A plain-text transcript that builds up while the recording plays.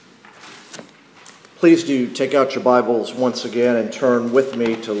Please do take out your Bibles once again and turn with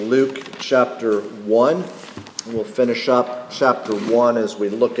me to Luke chapter 1. We'll finish up chapter 1 as we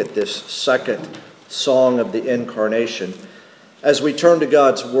look at this second song of the Incarnation. As we turn to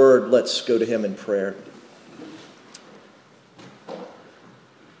God's Word, let's go to Him in prayer.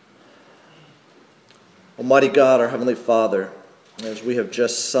 Almighty God, our Heavenly Father, as we have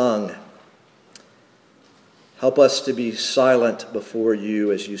just sung, help us to be silent before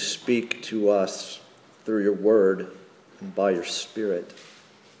you as you speak to us through your word and by your Spirit.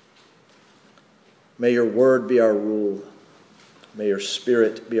 May your word be our rule. May your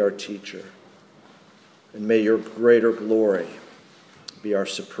Spirit be our teacher. And may your greater glory be our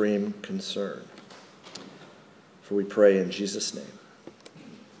supreme concern. For we pray in Jesus' name.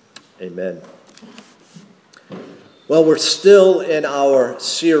 Amen. Well, we're still in our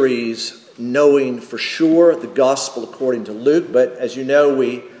series, Knowing for Sure, the Gospel according to Luke. But as you know,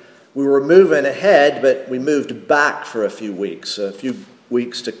 we were moving ahead, but we moved back for a few weeks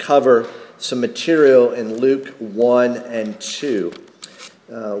to cover some material in Luke 1 and 2.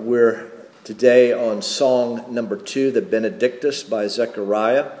 We're today on song number 2, the Benedictus by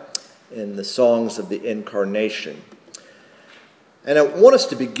Zechariah, in the songs of the Incarnation. And I want us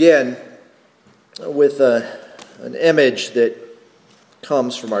to begin with an image that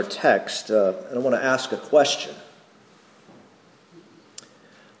comes from our text, and I want to ask a question.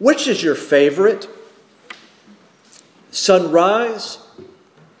 Which is your favorite? Sunrise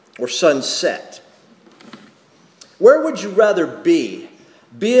or sunset? Where would you rather be?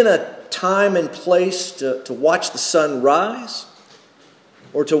 Be in a time and place to watch the sun rise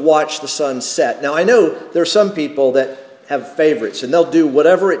or to watch the sun set? Now, I know there are some people that have favorites, and they'll do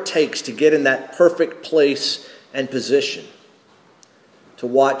whatever it takes to get in that perfect place and position to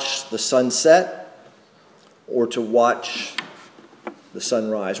watch the sunset or to watch the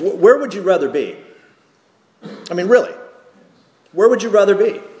sunrise. Where would you rather be? I mean, really, where would you rather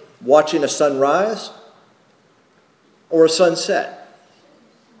be? Watching a sunrise or a sunset?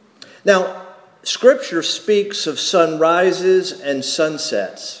 Now, Scripture speaks of sunrises and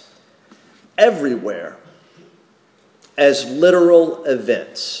sunsets everywhere as literal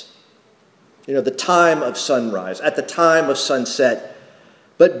events. You know, the time of sunrise, at the time of sunset.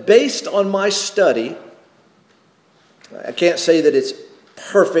 But based on my study, I can't say that it's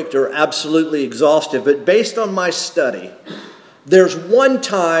perfect or absolutely exhaustive, but based on my study, there's one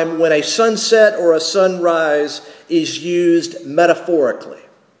time when a sunset or a sunrise is used metaphorically,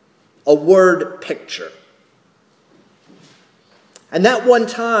 a word picture. And that one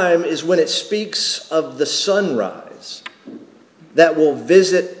time is when it speaks of the sunrise that will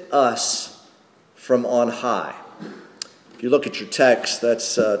visit us from on high. If you look at your text,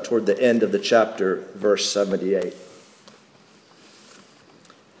 that's toward the end of the chapter, verse 78.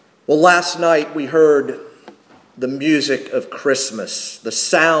 Well, last night we heard the music of Christmas, the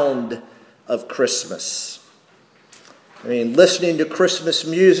sound of Christmas. I mean, listening to Christmas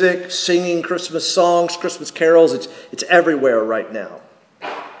music, singing Christmas songs, Christmas carols, it's everywhere right now.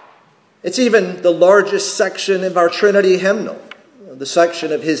 It's even the largest section of our Trinity hymnal, the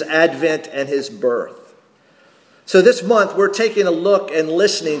section of His Advent and His birth. So this month we're taking a look and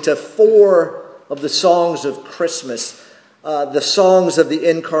listening to 4 of the songs of Christmas, the songs of the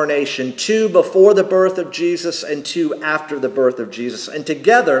Incarnation, 2 before the birth of Jesus and 2 after the birth of Jesus. And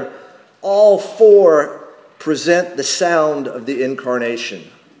together, all 4 present the sound of the Incarnation.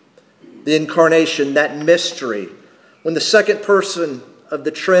 The Incarnation, that mystery, when the second person of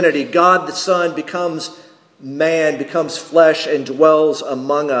the Trinity, God the Son, becomes man, becomes flesh, and dwells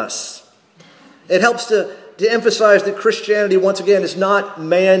among us. It helps to emphasize that Christianity, once again, is not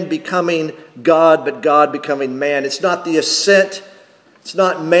man becoming God, but God becoming man. It's not the ascent. It's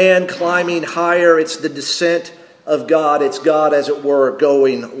not man climbing higher. It's the descent of God. It's God, as it were,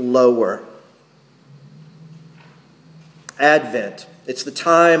 going lower. Advent. It's the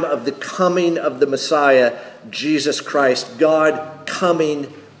time of the coming of the Messiah, Jesus Christ, God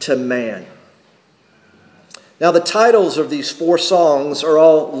coming to man. Now, the titles of these 4 songs are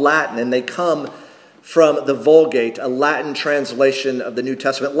all Latin, and they come from the Vulgate, a Latin translation of the New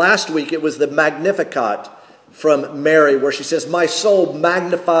Testament. Last week it was the Magnificat from Mary, where she says, "My soul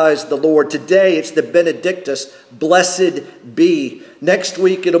magnifies the Lord." Today it's the Benedictus, "Blessed be." Next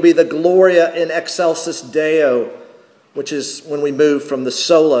week it'll be the Gloria in Excelsis Deo, which is when we move from the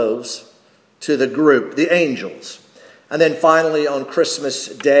solos to the group, the angels. And then finally on Christmas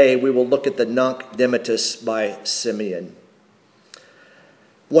Day we will look at the Nunc Dimittis by Simeon.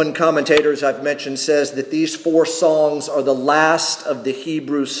 One commentator, as I've mentioned, says that these 4 songs are the last of the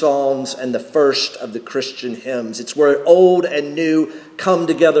Hebrew psalms and the first of the Christian hymns. It's where old and new come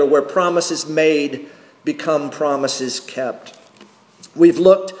together, where promises made become promises kept. We've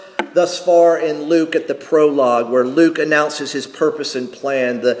looked thus far in Luke at the prologue, where Luke announces his purpose and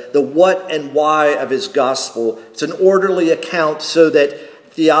plan, the what and why of his gospel. It's an orderly account so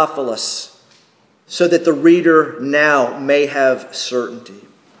that Theophilus, so that the reader now may have certainty.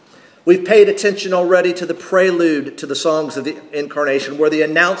 We've paid attention already to the prelude to the songs of the Incarnation, where the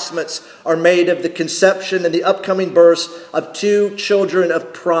announcements are made of the conception and the upcoming births of 2 children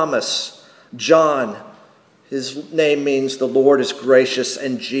of promise. John, his name means the Lord is gracious,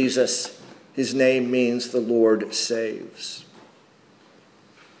 and Jesus, his name means the Lord saves.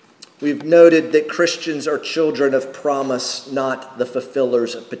 We've noted that Christians are children of promise, not the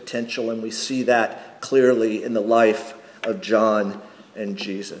fulfillers of potential, and we see that clearly in the life of John and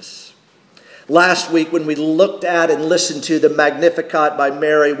Jesus. Last week, when we looked at and listened to the Magnificat by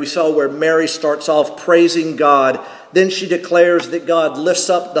Mary, we saw where Mary starts off praising God. Then she declares that God lifts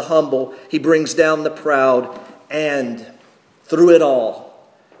up the humble, he brings down the proud, and through it all,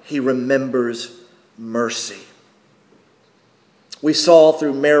 he remembers mercy. We saw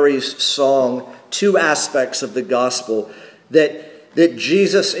through Mary's song 2 aspects of the gospel, that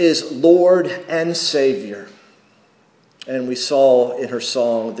Jesus is Lord and Savior. And we saw in her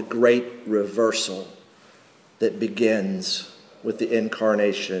song the great reversal that begins with the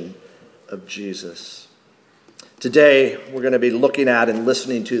incarnation of Jesus. Today, we're going to be looking at and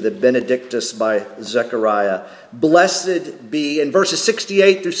listening to the Benedictus by Zechariah. Blessed be, in verses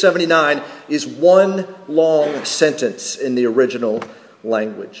 68 through 79, is one long sentence in the original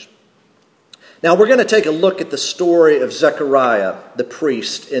language. Now, we're going to take a look at the story of Zechariah, the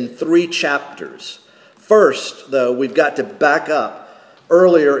priest, in 3 chapters. First, though, we've got to back up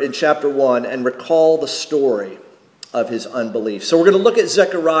earlier in chapter 1 and recall the story of his unbelief. So we're going to look at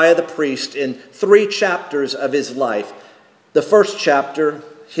Zechariah the priest in 3 chapters of his life. The first chapter,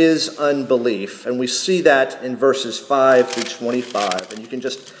 his unbelief. And we see that in verses 5 through 25. And you can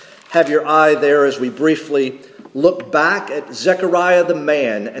just have your eye there as we briefly look back at Zechariah the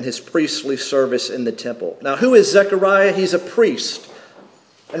man and his priestly service in the temple. Now, who is Zechariah? He's a priest.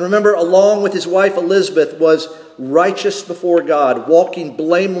 And remember, along with his wife Elizabeth, was righteous before God, walking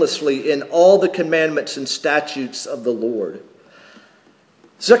blamelessly in all the commandments and statutes of the Lord.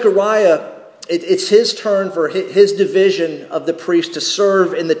 Zechariah, it's his turn for his division of the priest to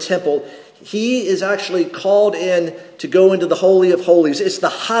serve in the temple. He is actually called in to go into the Holy of Holies. It's the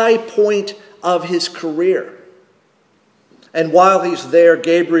high point of his career. And while he's there,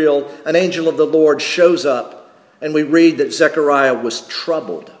 Gabriel, an angel of the Lord, shows up. And we read that Zechariah was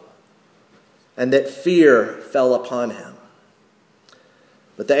troubled and that fear fell upon him.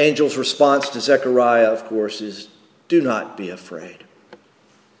 But the angel's response to Zechariah, of course, is, do not be afraid.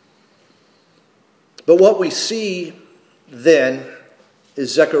 But what we see then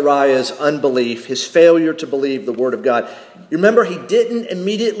is Zechariah's unbelief, his failure to believe the word of God. You remember, he didn't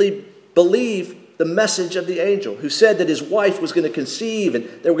immediately believe the message of the angel who said that his wife was going to conceive and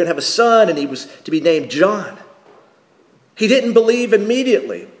they were going to have a son and he was to be named John. He didn't believe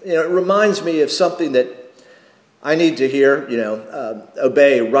immediately. It reminds me of something that I need to hear,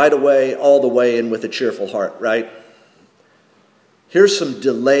 obey right away, all the way, and with a cheerful heart, right? Here's some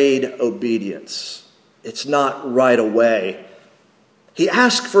delayed obedience. It's not right away. He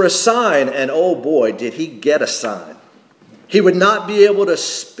asked for a sign, and oh boy, did he get a sign. He would not be able to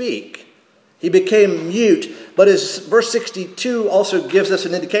speak. He became mute. But as verse 62 also gives us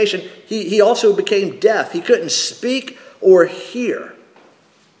an indication, he also became deaf. He couldn't speak or hear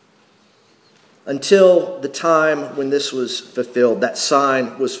until the time when this was fulfilled. That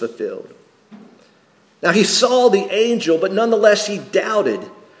sign was fulfilled. Now he saw the angel, but nonetheless he doubted.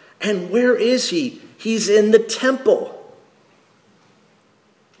 And where is he? He's in the temple.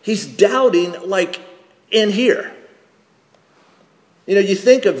 He's doubting like in here. You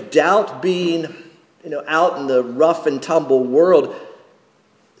think of doubt being, out in the rough and tumble world.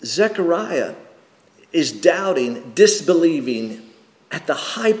 Zechariah is doubting, disbelieving at the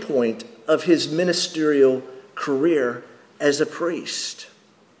high point of his ministerial career as a priest.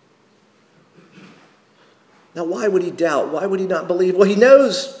 Now, why would he doubt? Why would he not believe? Well, he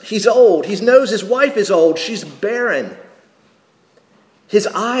knows he's old. He knows his wife is old. She's barren. His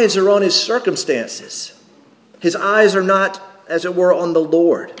eyes are on his circumstances. His eyes are not, as it were, on the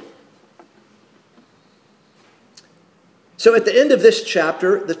Lord. So at the end of this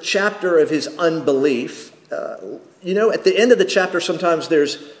chapter, the chapter of his unbelief, at the end of the chapter sometimes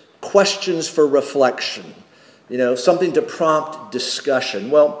there's questions for reflection. something to prompt discussion.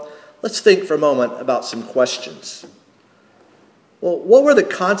 Well, let's think for a moment about some questions. Well, what were the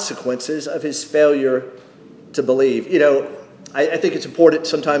consequences of his failure to believe? I think it's important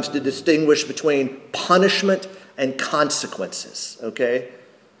sometimes to distinguish between punishment and consequences, okay?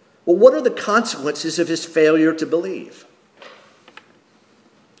 Well, what are the consequences of his failure to believe?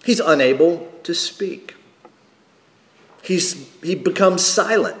 He's unable to speak. He becomes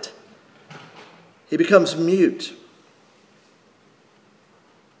silent. He becomes mute.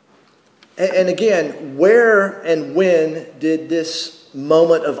 And again, where and when did this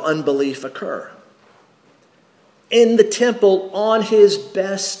moment of unbelief occur? In the temple on his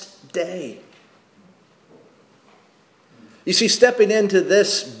best day. You see, stepping into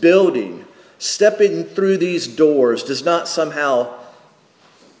this building, stepping through these doors does not somehow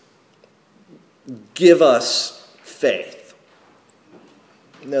give us faith.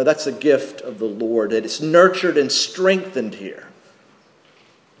 No, that's a gift of the Lord. It is nurtured and strengthened here.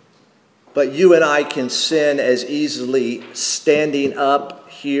 But you and I can sin as easily standing up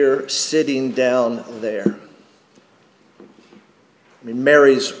here, sitting down there.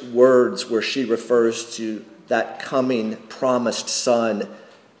 Mary's words where she refers to that coming promised son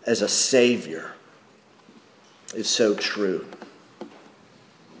as a Savior is so true.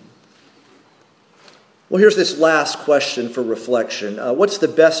 Well, here's this last question for reflection. What's the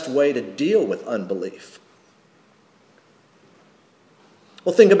best way to deal with unbelief?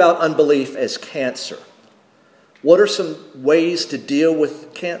 Well, think about unbelief as cancer. What are some ways to deal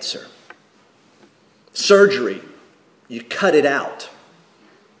with cancer? Surgery, you cut it out.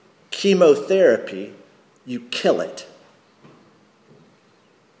 Chemotherapy, you kill it.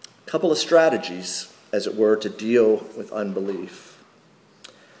 A couple of strategies, as it were, to deal with unbelief.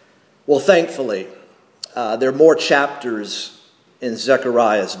 Well, thankfully, there are more chapters in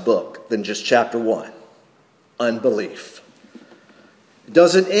Zechariah's book than just chapter 1, unbelief. It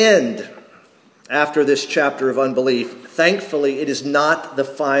doesn't end after this chapter of unbelief. Thankfully, it is not the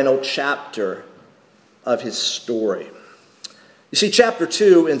final chapter of his story. You see, chapter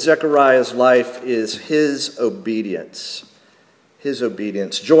 2 in Zechariah's life is his obedience. His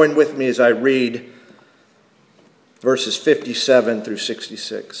obedience. Join with me as I read verses 57 through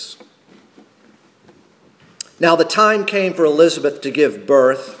 66. Now the time came for Elizabeth to give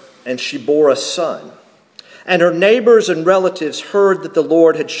birth, and she bore a son. And her neighbors and relatives heard that the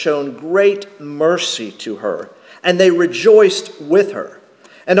Lord had shown great mercy to her, and they rejoiced with her.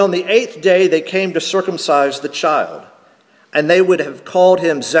 And on the 8th day they came to circumcise the child, and they would have called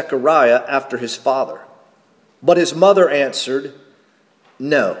him Zechariah after his father. But his mother answered,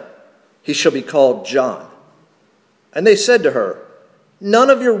 "No, he shall be called John." And they said to her, "None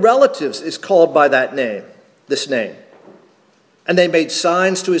of your relatives is called by this name." And they made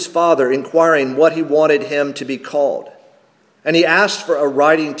signs to his father, inquiring what he wanted him to be called. And he asked for a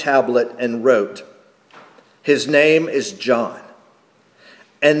writing tablet and wrote, "His name is John."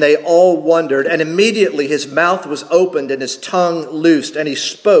 And they all wondered, and immediately his mouth was opened and his tongue loosed, and he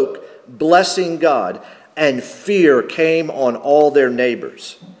spoke, blessing God, and fear came on all their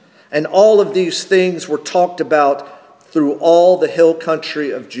neighbors. And all of these things were talked about through all the hill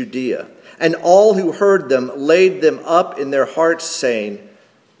country of Judea. And all who heard them laid them up in their hearts, saying,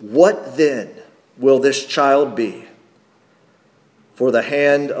 "What then will this child be?" For the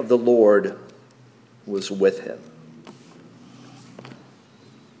hand of the Lord was with him.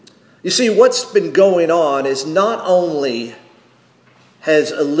 You see, what's been going on is not only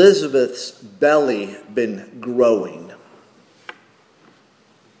has Elizabeth's belly been growing,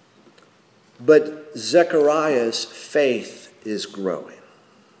 but Zechariah's faith is growing.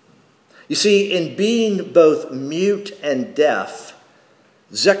 You see, in being both mute and deaf,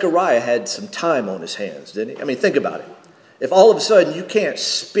 Zechariah had some time on his hands, didn't he? I mean, think about it. If all of a sudden you can't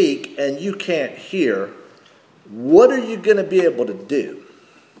speak and you can't hear, what are you going to be able to do?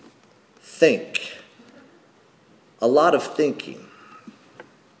 Think. A lot of thinking.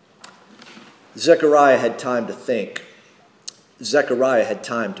 Zechariah had time to think. Zechariah had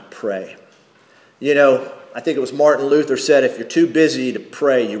time to pray. I think it was Martin Luther said, if you're too busy to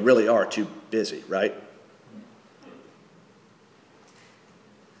pray, you really are too busy, right?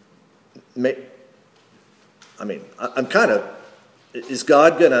 I'm kind of, is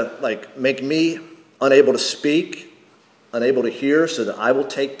God going to make me unable to speak, unable to hear, so that I will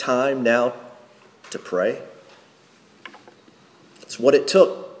take time now to pray? It's what it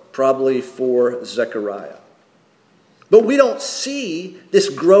took probably for Zechariah. But we don't see this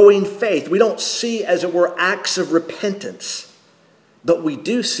growing faith. We don't see, as it were, acts of repentance. But we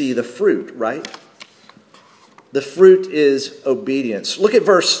do see the fruit, right? The fruit is obedience. Look at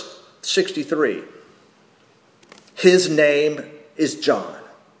verse 63. His name is John.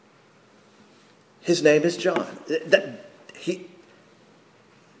 His name is John.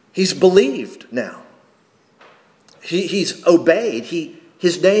 He's believed now. He's obeyed.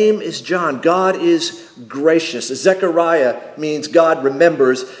 His name is John. God is gracious. Zechariah means God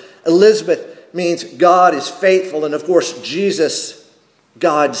remembers. Elizabeth means God is faithful. And of course, Jesus,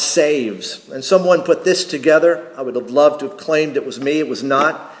 God saves. And someone put this together. I would have loved to have claimed it was me. It was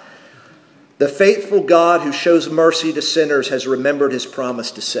not. The faithful God who shows mercy to sinners has remembered his promise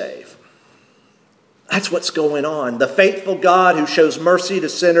to save. That's what's going on. The faithful God who shows mercy to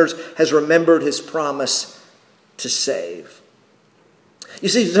sinners has remembered his promise to save. You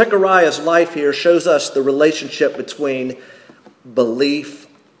see, Zechariah's life here shows us the relationship between belief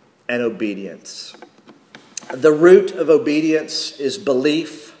and obedience. The root of obedience is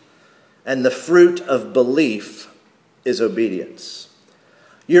belief, and the fruit of belief is obedience.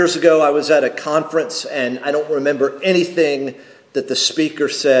 Years ago, I was at a conference, and I don't remember anything that the speaker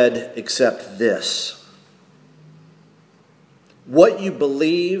said except this: what you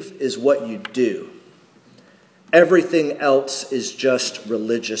believe is what you do. Everything else is just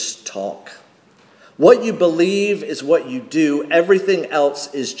religious talk. What you believe is what you do. Everything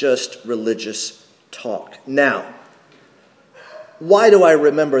else is just religious talk. Now, why do I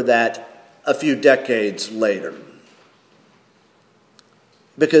remember that a few decades later?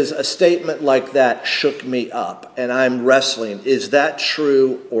 Because a statement like that shook me up, and I'm wrestling. Is that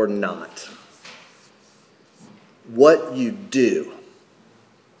true or not? What you do.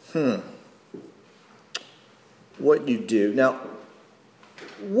 What you do. Now,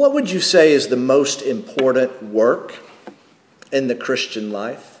 what would you say is the most important work in the Christian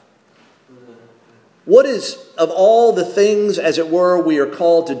life? What is, of all the things, as it were, we are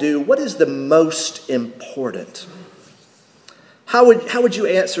called to do, what is the most important? How would you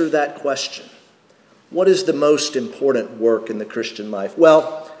answer that question? What is the most important work in the Christian life?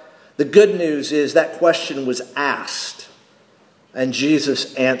 Well, the good news is that question was asked, and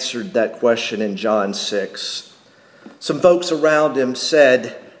Jesus answered that question in John 6. Some folks around him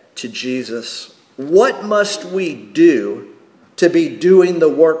said to Jesus, "What must we do to be doing the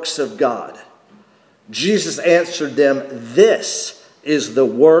works of God?" Jesus answered them, "This is the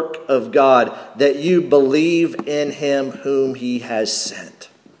work of God, that you believe in him whom he has sent."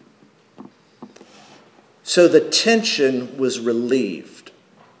 So the tension was relieved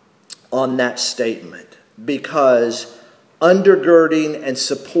on that statement, because undergirding and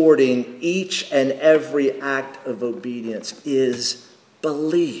supporting each and every act of obedience is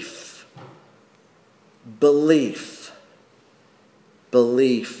belief. Belief.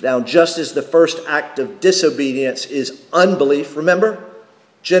 Belief. Now, just as the first act of disobedience is unbelief, remember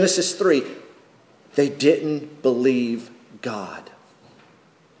Genesis 3, they didn't believe God.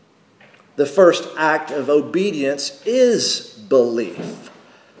 The first act of obedience is belief.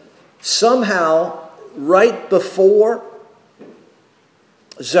 Somehow, right before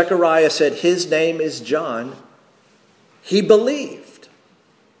Zechariah said his name is John, he believed.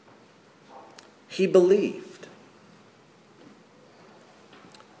 He believed.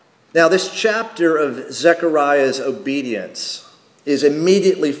 Now, this chapter of Zechariah's obedience is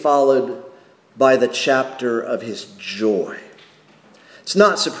immediately followed by the chapter of his joy. It's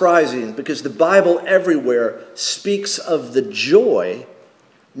not surprising, because the Bible everywhere speaks of the joy,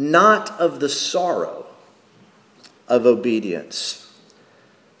 not of the sorrow, of obedience.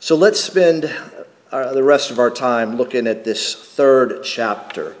 So let's spend the rest of our time looking at this third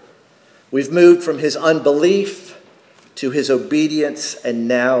chapter. We've moved from his unbelief to his obedience, and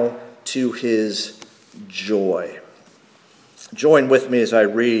now to his joy. Join with me as I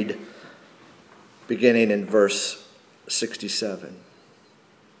read, beginning in verse 67.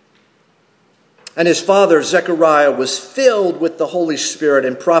 And his father Zechariah was filled with the Holy Spirit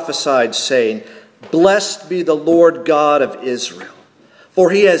and prophesied, saying, "Blessed be the Lord God of Israel,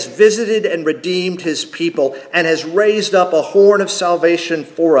 for he has visited and redeemed his people, and has raised up a horn of salvation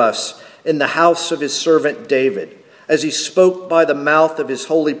for us in the house of his servant David, as he spoke by the mouth of his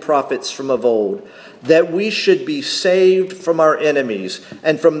holy prophets from of old, that we should be saved from our enemies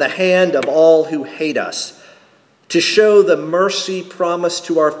and from the hand of all who hate us, to show the mercy promised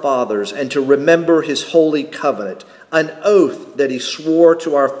to our fathers, and to remember his holy covenant, an oath that he swore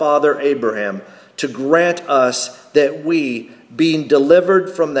to our father Abraham, to grant us that we, being delivered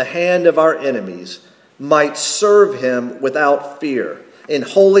from the hand of our enemies, might serve him without fear, in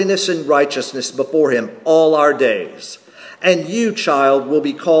holiness and righteousness before him all our days. And you, child, will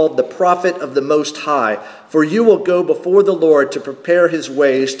be called the prophet of the Most High, for you will go before the Lord to prepare his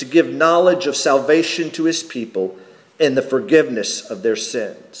ways, to give knowledge of salvation to his people and the forgiveness of their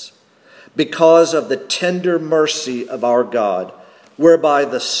sins, because of the tender mercy of our God, whereby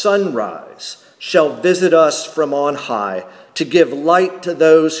the sunrise shall visit us from on high, to give light to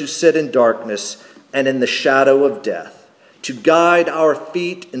those who sit in darkness and in the shadow of death, to guide our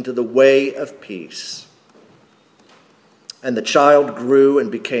feet into the way of peace. And the child grew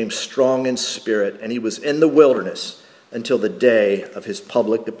and became strong in spirit, and he was in the wilderness until the day of his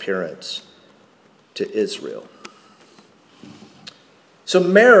public appearance to Israel. So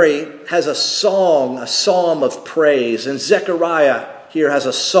Mary has a song, a psalm of praise, and Zechariah here has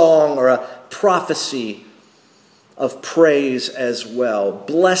a song or a prophecy of praise as well,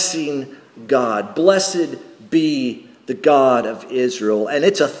 blessing God. Blessed be the God of Israel. And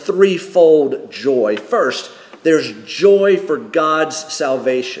it's a threefold joy. First, there's joy for God's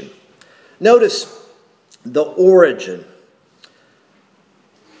salvation. Notice the origin.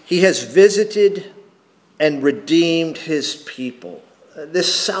 He has visited and redeemed his people.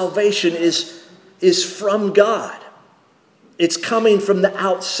 This salvation is from God. It's coming from the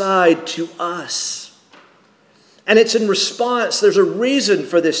outside to us. And it's in response. There's a reason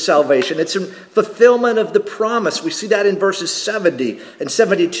for this salvation. It's in fulfillment of the promise. We see that in verses 70 and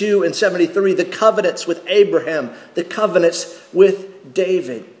 72 and 73, the covenants with Abraham, the covenants with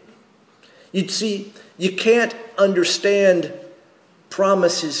David. You'd see, you can't understand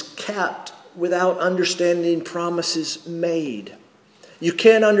promises kept without understanding promises made. You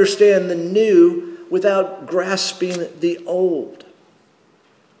can't understand the new without grasping the old.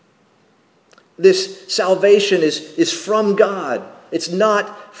 This salvation is from God. It's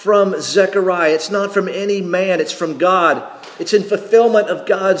not from Zechariah. It's not from any man. It's from God. It's in fulfillment of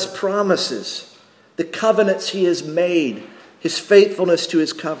God's promises, the covenants he has made, his faithfulness to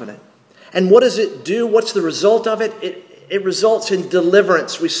his covenant. And what does it do? What's the result of it? It results in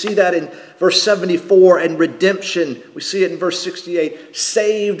deliverance. We see that in verse 74, and redemption. We see it in verse 68.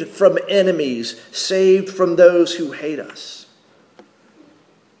 Saved from enemies, saved from those who hate us.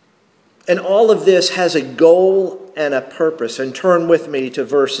 And all of this has a goal and a purpose. And turn with me to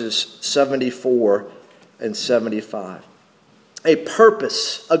verses 74 and 75. A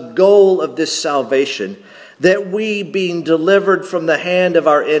purpose, a goal of this salvation, that we, being delivered from the hand of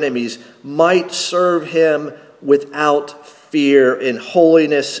our enemies, might serve him without fear, in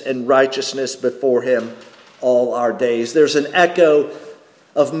holiness and righteousness before him all our days. There's an echo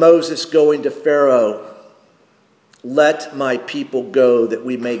of Moses going to Pharaoh. Let my people go, that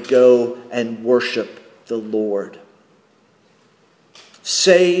we may go and worship the Lord.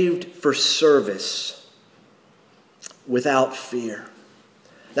 Saved for service without fear.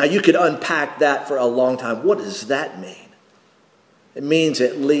 Now you could unpack that for a long time. What does that mean? It means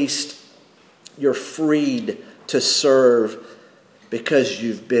at least you're freed to serve because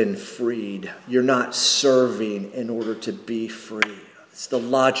you've been freed. You're not serving in order to be free. It's the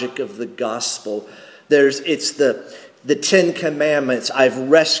logic of the gospel. It's the Ten Commandments. I've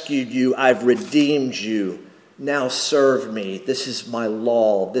rescued you. I've redeemed you. Now serve me. This is my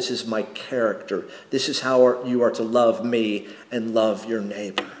law. This is my character. This is how you are to love me and love your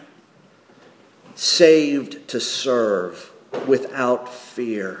neighbor. Saved to serve without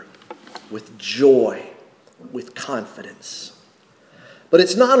fear, with joy, with confidence. But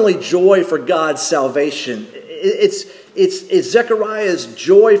it's not only joy for God's salvation. It's Zechariah's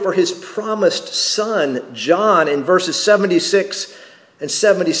joy for his promised son, John, in verses 76 and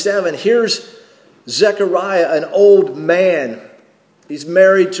 77. Here's Zechariah, an old man. He's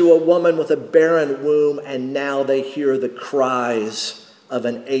married to a woman with a barren womb, and now they hear the cries of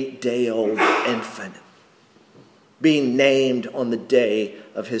an 8-day-old infant being named on the day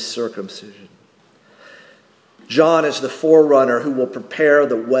of his circumcision. John is the forerunner who will prepare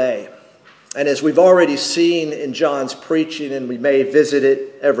the way. And as we've already seen in John's preaching, and we may visit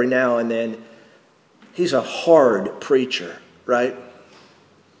it every now and then, he's a hard preacher, right?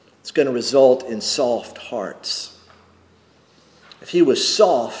 It's going to result in soft hearts. If he was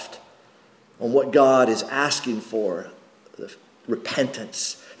soft on what God is asking for, the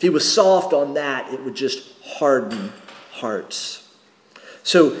repentance, if he was soft on that, it would just harden hearts.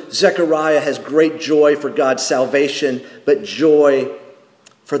 So Zechariah has great joy for God's salvation, but joy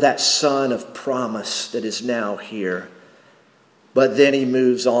for that son of promise that is now here. But then he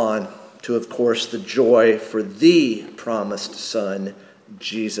moves on to, of course, the joy for the promised son,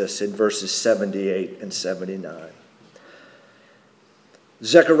 Jesus, in verses 78 and 79.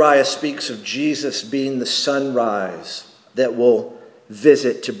 Zechariah speaks of Jesus being the sunrise that will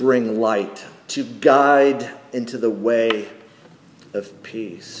visit to bring light, to guide into the way of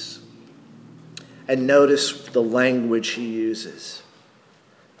peace. And notice the language he uses.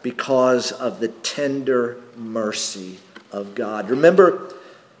 Because of the tender mercy of God. Remember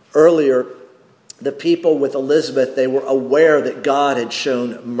Earlier, the people with Elizabeth, they were aware that God had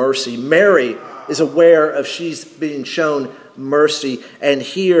shown mercy. Mary is aware of she's being shown mercy. And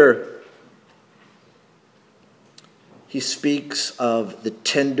here, he speaks of the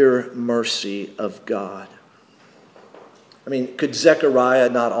tender mercy of God. I mean, could Zechariah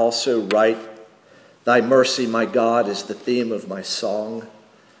not also write, "Thy mercy, my God, is the theme of my song"?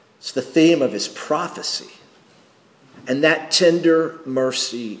 It's the theme of his prophecy. And that tender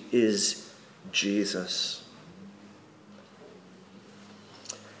mercy is Jesus.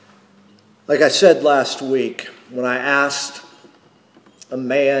 Like I said last week, when I asked a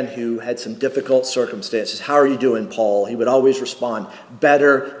man who had some difficult circumstances, "How are you doing, Paul?" he would always respond,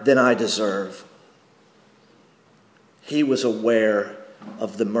 "Better than I deserve." He was aware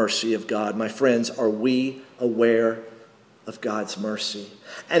of the mercy of God. My friends, are we aware of God's mercy?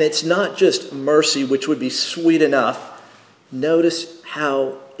 And it's not just mercy, which would be sweet enough. Notice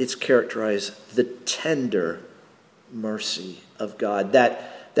how it's characterized, the tender mercy of God.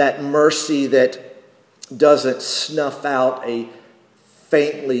 That mercy that doesn't snuff out a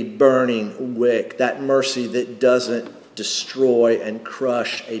faintly burning wick. That mercy that doesn't destroy and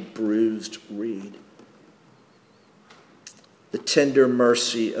crush a bruised reed. The tender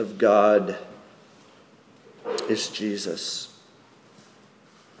mercy of God is Jesus.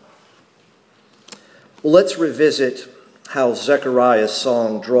 Well, let's revisit how Zechariah's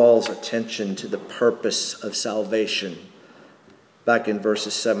song draws attention to the purpose of salvation. Back in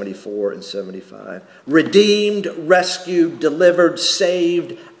verses 74 and 75. Redeemed, rescued, delivered,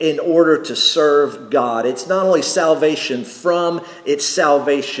 saved in order to serve God. It's not only salvation from, it's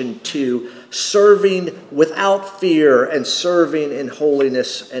salvation to. Serving without fear and serving in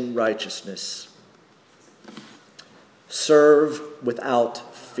holiness and righteousness. Serve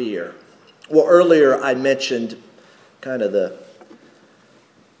without fear. Well, earlier I mentioned kind of the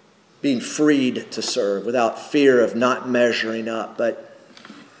being freed to serve without fear of not measuring up. But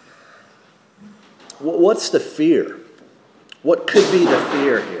what's the fear? What could be the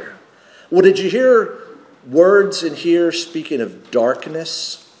fear here? Well, did you hear words in here speaking of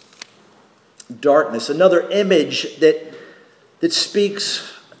darkness? Darkness, another image that speaks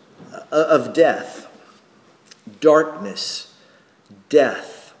of death. Darkness,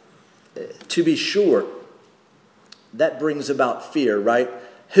 death. To be sure, that brings about fear, right?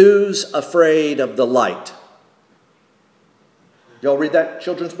 Who's afraid of the light? Y'all read that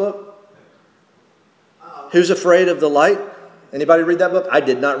children's book? Who's afraid of the light? Anybody read that book? I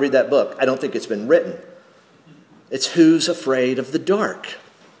did not read that book. I don't think it's been written. It's Who's Afraid of the Dark?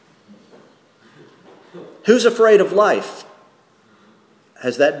 Who's afraid of life?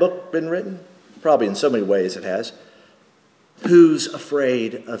 Has that book been written? Probably in so many ways it has. Who's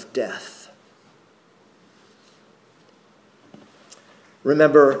afraid of death?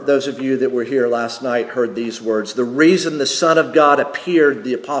 Remember, those of you that were here last night heard these words. The reason the Son of God appeared,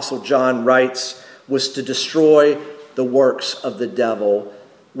 the Apostle John writes, was to destroy the works of the devil.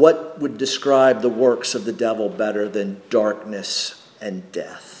 What would describe the works of the devil better than darkness and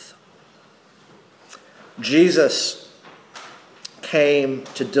death? Jesus came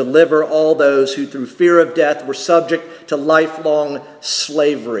to deliver all those who through fear of death were subject to lifelong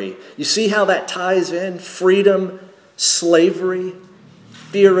slavery. You see how that ties in? Freedom, slavery,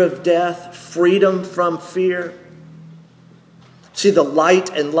 fear of death, freedom from fear. See, the light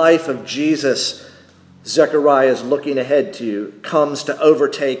and life of Jesus, Zechariah is looking ahead to, comes to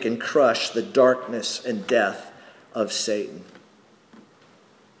overtake and crush the darkness and death of Satan.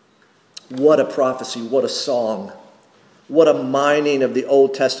 What a prophecy, what a song, what a mining of the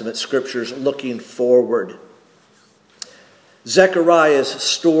Old Testament scriptures looking forward. Zechariah's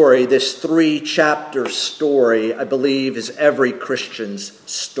story, this 3-chapter story, I believe, is every Christian's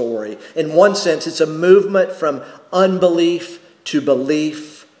story. In one sense, it's a movement from unbelief to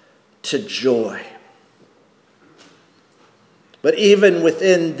belief to joy. But even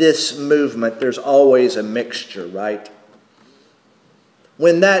within this movement, there's always a mixture, right?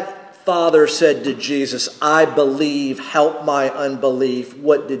 When that father said to Jesus, "I believe, help my unbelief,"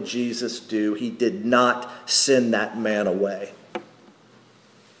 what did Jesus do? He did not send that man away.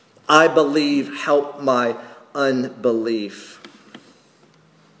 I believe, help my unbelief.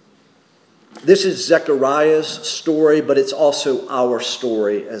 This is Zechariah's story, but it's also our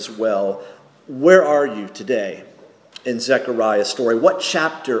story as well. Where are you today in Zechariah's story? What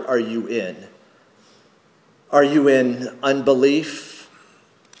chapter are you in? Are you in unbelief?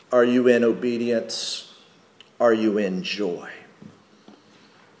 Are you in obedience? Are you in joy?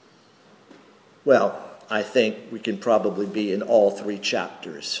 Well, I think we can probably be in all 3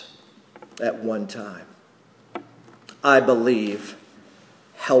 chapters at one time. I believe,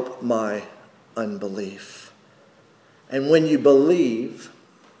 help my unbelief. And when you believe,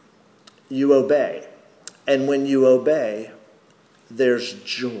 you obey. And when you obey, there's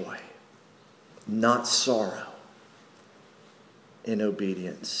joy, not sorrow, in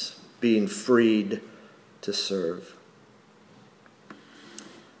obedience, being freed to serve.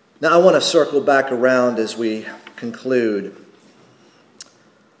 Now I want to circle back around as we conclude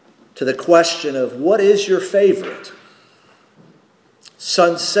to the question of what is your favorite?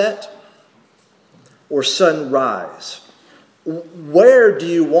 Sunset or sunrise? Where do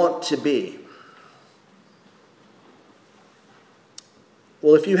you want to be?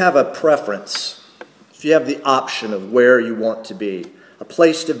 Well, if you have a preference, if you have the option of where you want to be, a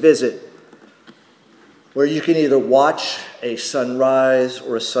place to visit where you can either watch a sunrise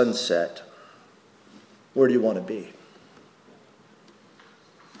or a sunset, where do you want to be?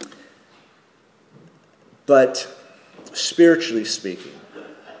 But spiritually speaking,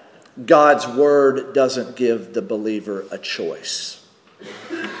 God's word doesn't give the believer a choice.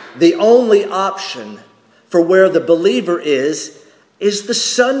 The only option for where the believer is the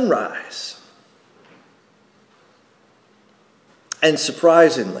sunrise. And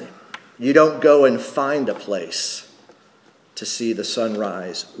surprisingly, you don't go and find a place to see the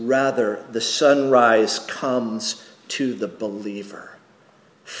sunrise. Rather, the sunrise comes to the believer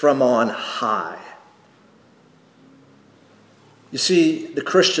from on high. You see, the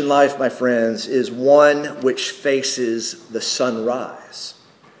Christian life, my friends, is one which faces the sunrise,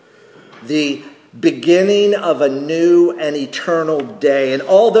 the beginning of a new and eternal day. And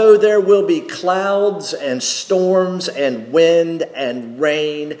although there will be clouds and storms and wind and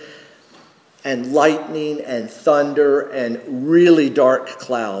rain and lightning and thunder and really dark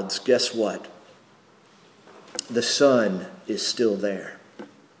clouds, guess what? The sun is still there.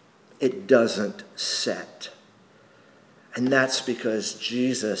 It doesn't set. And that's because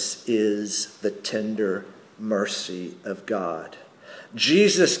Jesus is the tender mercy of God.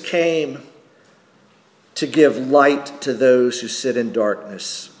 Jesus came to give light to those who sit in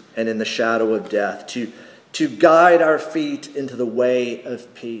darkness and in the shadow of death, to guide our feet into the way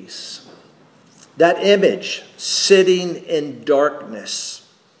of peace. That image, sitting in darkness.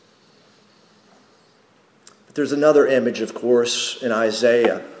 But there's another image, of course, in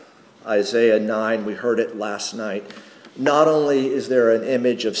Isaiah 9. We heard it last night. Not only is there an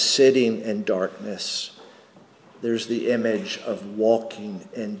image of sitting in darkness, there's the image of walking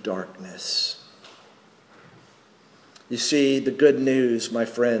in darkness. You see, the good news, my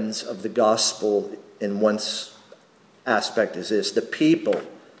friends, of the gospel in one aspect is this: the people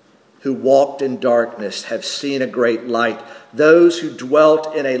who walked in darkness have seen a great light. Those who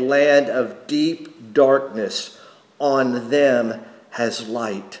dwelt in a land of deep darkness, on them has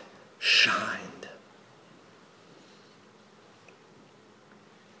light shined.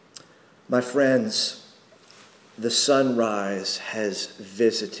 My friends, the sunrise has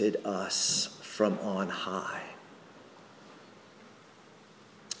visited us from on high.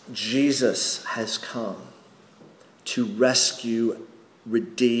 Jesus has come to rescue,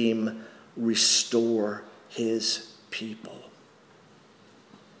 redeem, restore his people.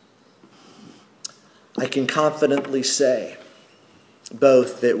 I can confidently say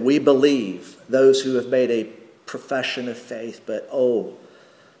both that we believe, those who have made a profession of faith, but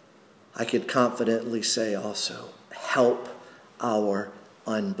I could confidently say also, help our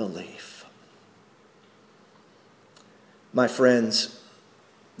unbelief. My friends,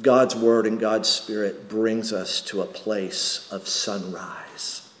 God's word and God's spirit brings us to a place of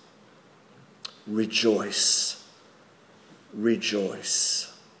sunrise. Rejoice,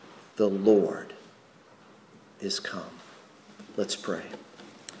 rejoice. The Lord is come. Let's pray.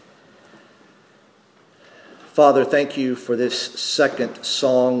 Father, thank you for this second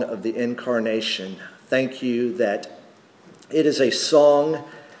song of the Incarnation. Thank you that it is a song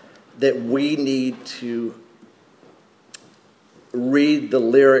that we need to read the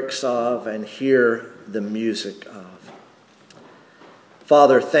lyrics of and hear the music of.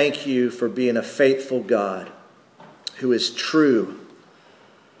 Father, thank you for being a faithful God who is true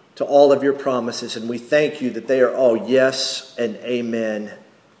to all of your promises, and we thank you that they are all yes and amen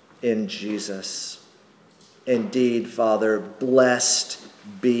in Jesus. Indeed, Father, blessed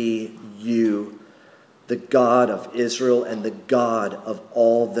be you, the God of Israel and the God of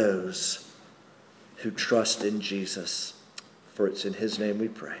all those who trust in Jesus. For it's in his name we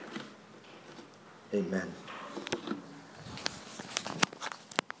pray. Amen.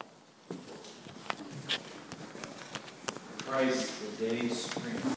 Christ, the day spring.